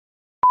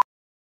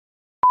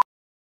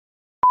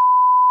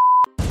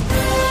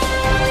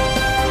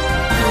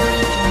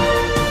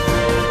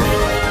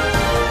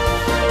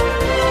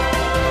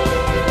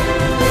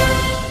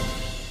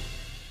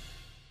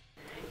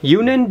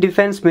Union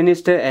Defence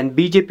Minister and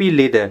BJP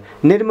leader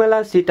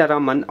Nirmala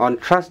Sitharaman on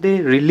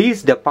Thursday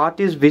released the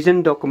party's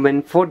vision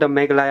document for the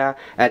Meghalaya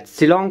at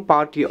Shillong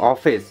party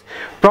office,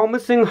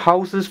 promising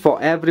houses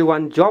for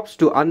everyone, jobs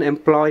to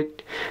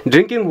unemployed,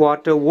 drinking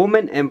water,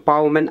 women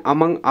empowerment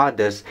among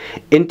others.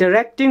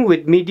 Interacting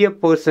with media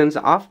persons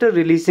after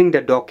releasing the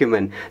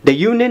document, the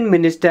Union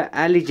Minister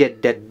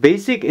alleged that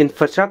basic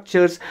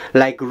infrastructures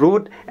like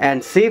road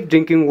and safe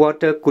drinking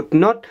water could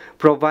not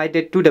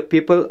provided to the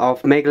people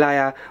of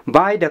Meghalaya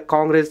by the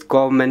Congress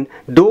government,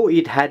 though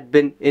it had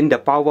been in the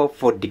power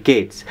for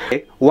decades.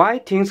 Why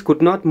things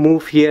could not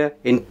move here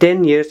in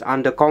 10 years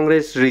under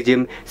Congress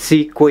regime,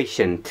 she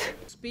questioned.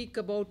 Speak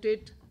about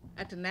it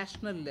at a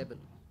national level.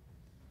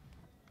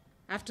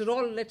 After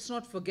all, let's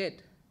not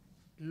forget,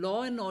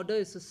 law and order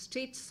is a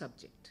state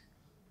subject.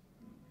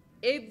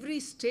 Every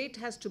state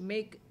has to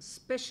make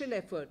special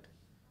effort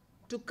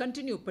to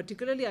continue,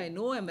 particularly I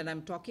know when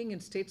I'm talking in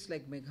states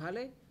like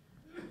Meghalaya,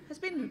 has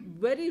been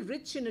very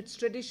rich in its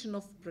tradition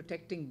of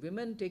protecting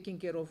women, taking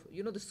care of,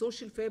 the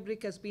social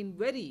fabric has been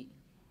very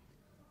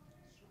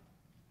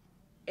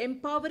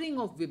empowering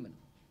of women.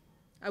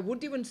 I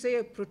wouldn't even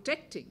say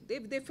protecting.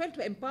 They felt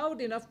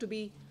empowered enough to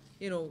be,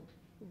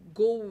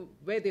 go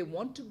where they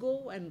want to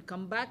go and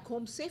come back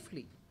home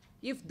safely.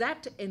 If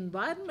that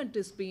environment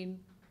is being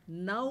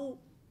now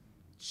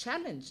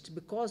challenged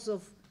because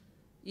of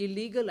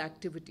illegal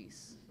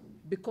activities,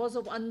 because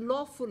of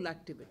unlawful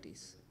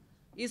activities,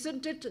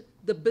 isn't it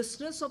the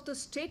business of the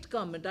state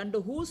government under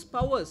whose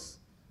powers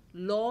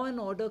law and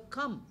order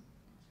come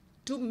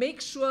to make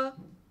sure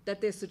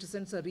that their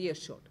citizens are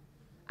reassured?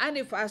 And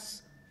if,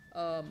 as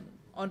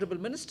Honorable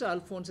Minister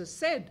Alphonse has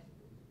said,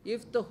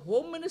 if the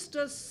Home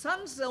Minister's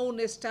son's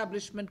own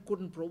establishment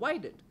couldn't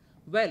provide it,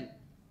 well,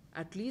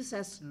 at least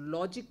has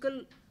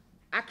logical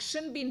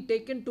action been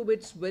taken to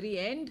its very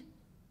end?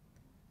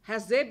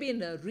 Has there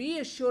been a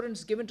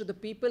reassurance given to the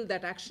people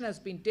that action has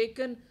been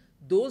taken?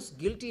 Those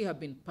guilty have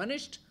been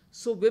punished.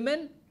 So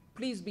women,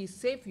 please be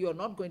safe. You are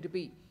not going to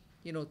be,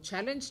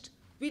 challenged.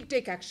 We'll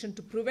take action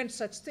to prevent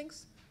such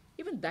things.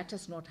 Even that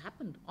has not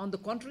happened. On the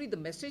contrary, the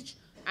message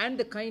and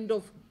the kind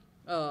of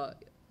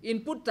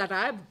input that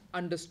I've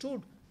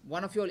understood,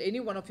 any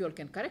one of you all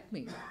can correct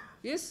me,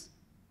 is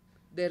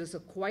there is a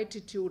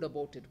quietude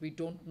about it. We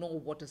don't know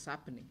what is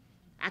happening.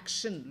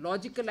 Action,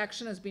 logical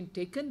action has been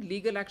taken,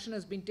 legal action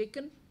has been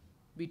taken.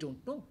 We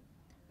don't know.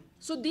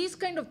 So these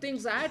kind of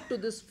things add to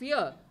this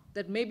fear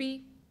that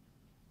maybe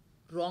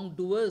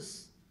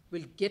wrongdoers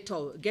will get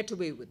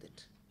away with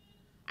it.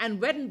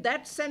 And when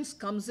that sense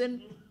comes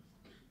in,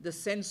 the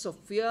sense of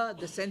fear,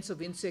 the sense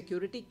of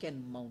insecurity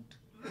can mount.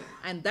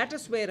 And that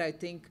is where I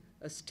think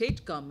a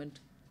state government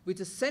which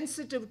is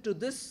sensitive to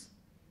this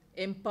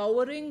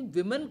empowering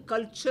women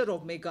culture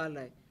of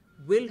Meghalaya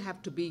will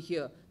have to be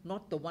here,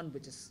 not the one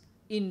which is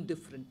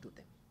indifferent to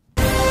them.